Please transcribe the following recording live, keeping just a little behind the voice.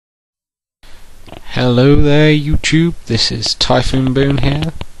Hello there YouTube, this is Typhoon Boon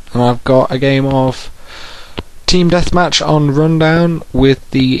here, and I've got a game of Team Deathmatch on Rundown with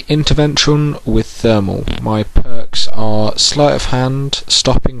the intervention with Thermal. My perks are Sleight of Hand,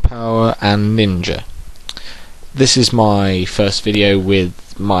 Stopping Power and Ninja. This is my first video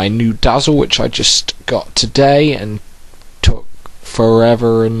with my new Dazzle, which I just got today and took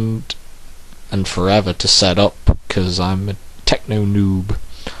forever and forever to set up because I'm a techno noob.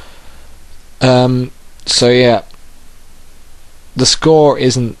 So yeah, the score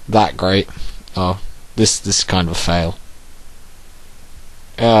isn't that great. Oh, this is kind of a fail.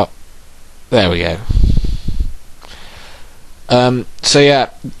 There we go. So yeah,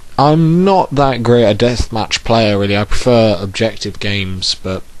 I'm not that great a deathmatch player really. I prefer objective games,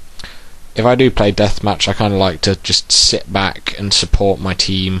 but if I do play deathmatch, I kind of like to just sit back and support my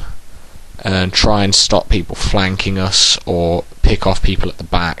team and try and stop people flanking us or pick off people at the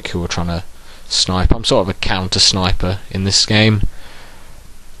back who are trying to snipe. I'm sort of a counter sniper in this game.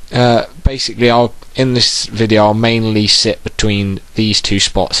 Basically, in this video I'll mainly sit between these two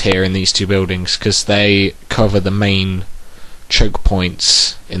spots here in these two buildings because they cover the main choke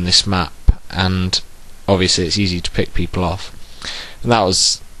points in this map, and obviously it's easy to pick people off. And that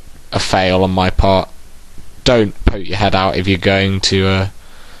was a fail on my part. Don't poke your head out if you're going to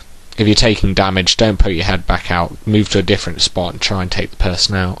if you're taking damage. Don't poke your head back out. Move to a different spot and try and take the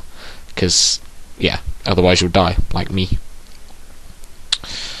person out, because yeah, otherwise you'll die like me.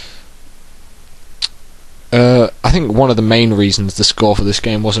 I think one of the main reasons the score for this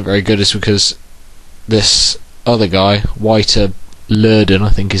game wasn't very good is because this other guy, Whiter Lurden, I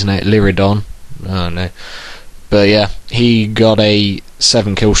think his name, Lyridon, oh no, but yeah, he got a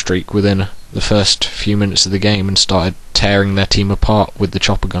 7 kill streak within the first few minutes of the game and started tearing their team apart with the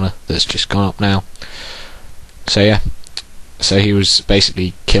chopper gunner that's just gone up now. So yeah, so he was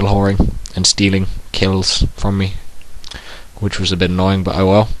basically kill whoring and stealing kills from me, which was a bit annoying, but oh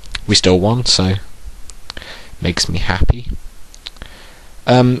well, we still won, so makes me happy.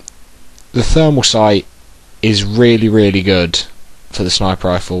 The thermal sight is really good for the sniper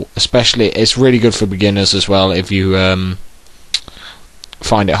rifle, especially it's really good for beginners as well if you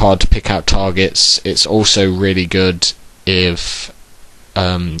find it hard to pick out targets. It's also really good if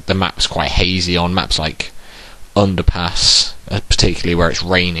the map's quite hazy. On maps like Underpass, particularly where it's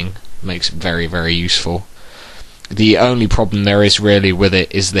raining, makes it very useful. The only problem there is really with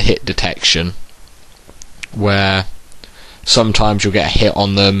it is the hit detection, where sometimes you'll get a hit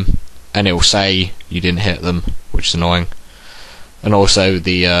on them and it will say you didn't hit them, which is annoying. And also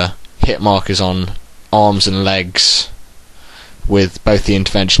the hit markers on arms and legs with both the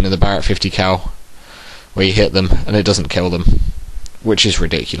intervention and the Barrett 50 cal, where you hit them and it doesn't kill them, which is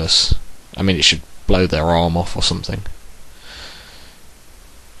ridiculous. I mean, it should blow their arm off or something.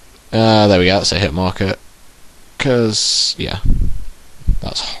 There we go, that's a hit marker, because yeah,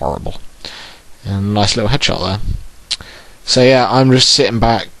 that's horrible. And nice little headshot there. So yeah, I'm just sitting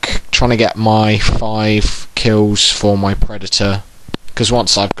back trying to get my 5 kills for my Predator, because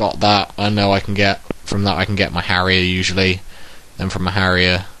once I've got that, I know I can get my Harrier usually. Then from a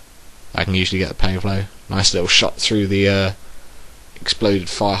Harrier I can usually get the Pavelow. Nice little shot through the exploded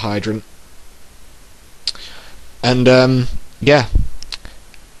fire hydrant. And yeah,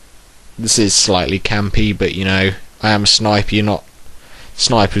 this is slightly campy, but you know, I am a sniper.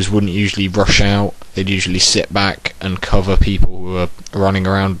 Snipers wouldn't usually rush out. They'd usually sit back and cover people who are running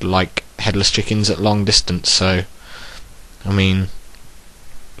around like headless chickens at long distance. So I mean,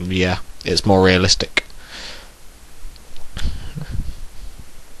 yeah, it's more realistic.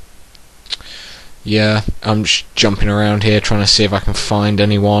 Yeah, I'm just jumping around here trying to see if I can find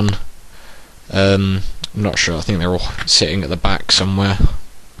anyone. I'm not sure, I think they're all sitting at the back somewhere,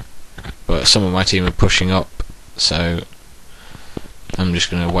 but some of my team are pushing up, so I'm just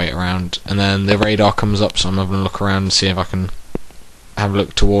going to wait around. And then the radar comes up, so I'm having a look around and see if I can have a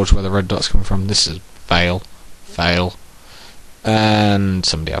look towards where the red dot's coming from. This is fail, and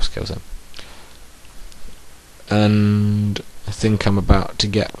somebody else kills him. And I think I'm about to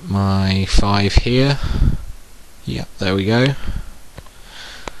get my 5 here. Yep, there we go.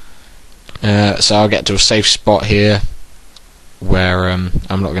 So I'll get to a safe spot here where I'm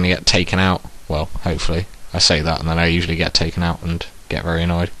not going to get taken out. Well, hopefully. I say that and then I usually get taken out and get very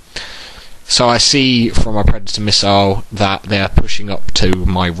annoyed. So I see from my Predator missile that they're pushing up to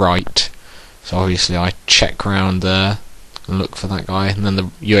my right. So obviously I check round there and look for that guy, and then the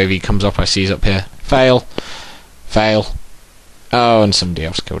UAV comes up, I see he's up here. Fail. Oh, and somebody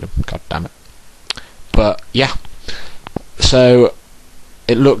else killed him. God damn it. But yeah, so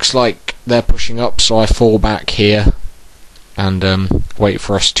it looks like they're pushing up, so I fall back here and wait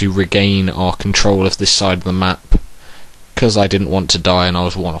for us to regain our control of this side of the map, because I didn't want to die and I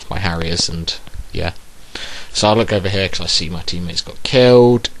was one off my Harriers, and yeah. So I'll look over here because I see my teammates got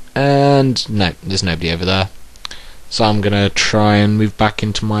killed, and no, there's nobody over there. So I'm going to try and move back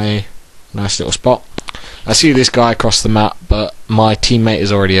into my nice little spot. I see this guy across the map, but my teammate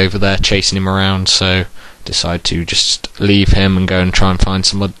is already over there chasing him around, so decide to just leave him and go and try and find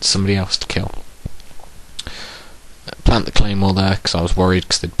somebody else to kill. Plant the claymore there because I was worried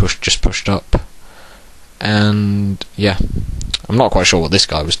because they'd just pushed up. And yeah, I'm not quite sure what this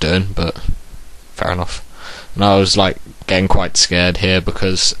guy was doing, but fair enough. And I was like getting quite scared here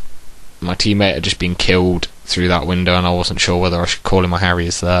because my teammate had just been killed through that window, and I wasn't sure whether I should call in my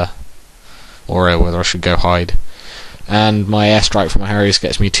Harriers there or whether I should go hide. And my airstrike from my Harriers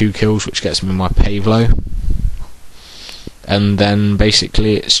gets me 2 kills, which gets me my Pavelow. And then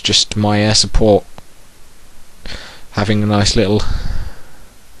basically it's just my air support having a nice little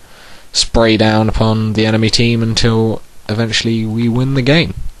spray down upon the enemy team until eventually we win the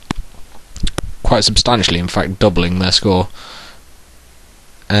game. Quite substantially, in fact, doubling their score.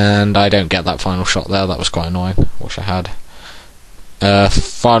 And I don't get that final shot there, that was quite annoying. Wish I had.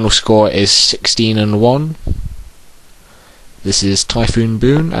 Final score is 16-1. This is Typhoon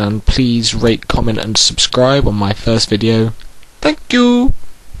Boone, and please rate, comment and subscribe on my first video. Thank you!